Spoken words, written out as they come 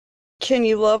Can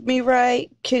you love me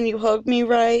right? Can you hug me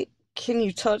right? Can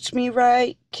you touch me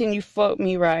right? Can you fuck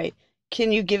me right?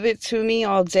 Can you give it to me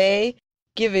all day?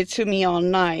 Give it to me all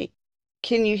night.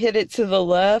 Can you hit it to the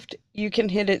left? You can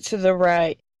hit it to the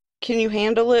right. Can you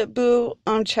handle it, boo?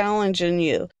 I'm challenging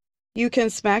you. You can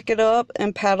smack it up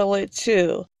and paddle it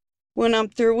too. When I'm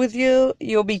through with you,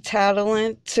 you'll be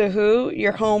tattling to who?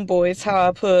 Your homeboys, how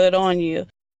I put it on you.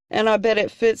 And I bet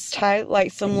it fits tight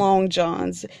like some long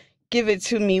johns. Give it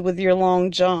to me with your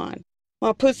long john.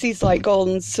 My pussy's like gold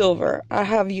and silver. I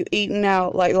have you eaten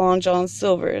out like Long John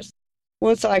Silver's.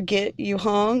 Once I get you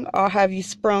hung, I'll have you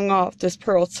sprung off this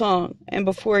pearl tongue. And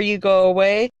before you go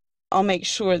away, I'll make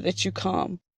sure that you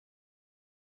come.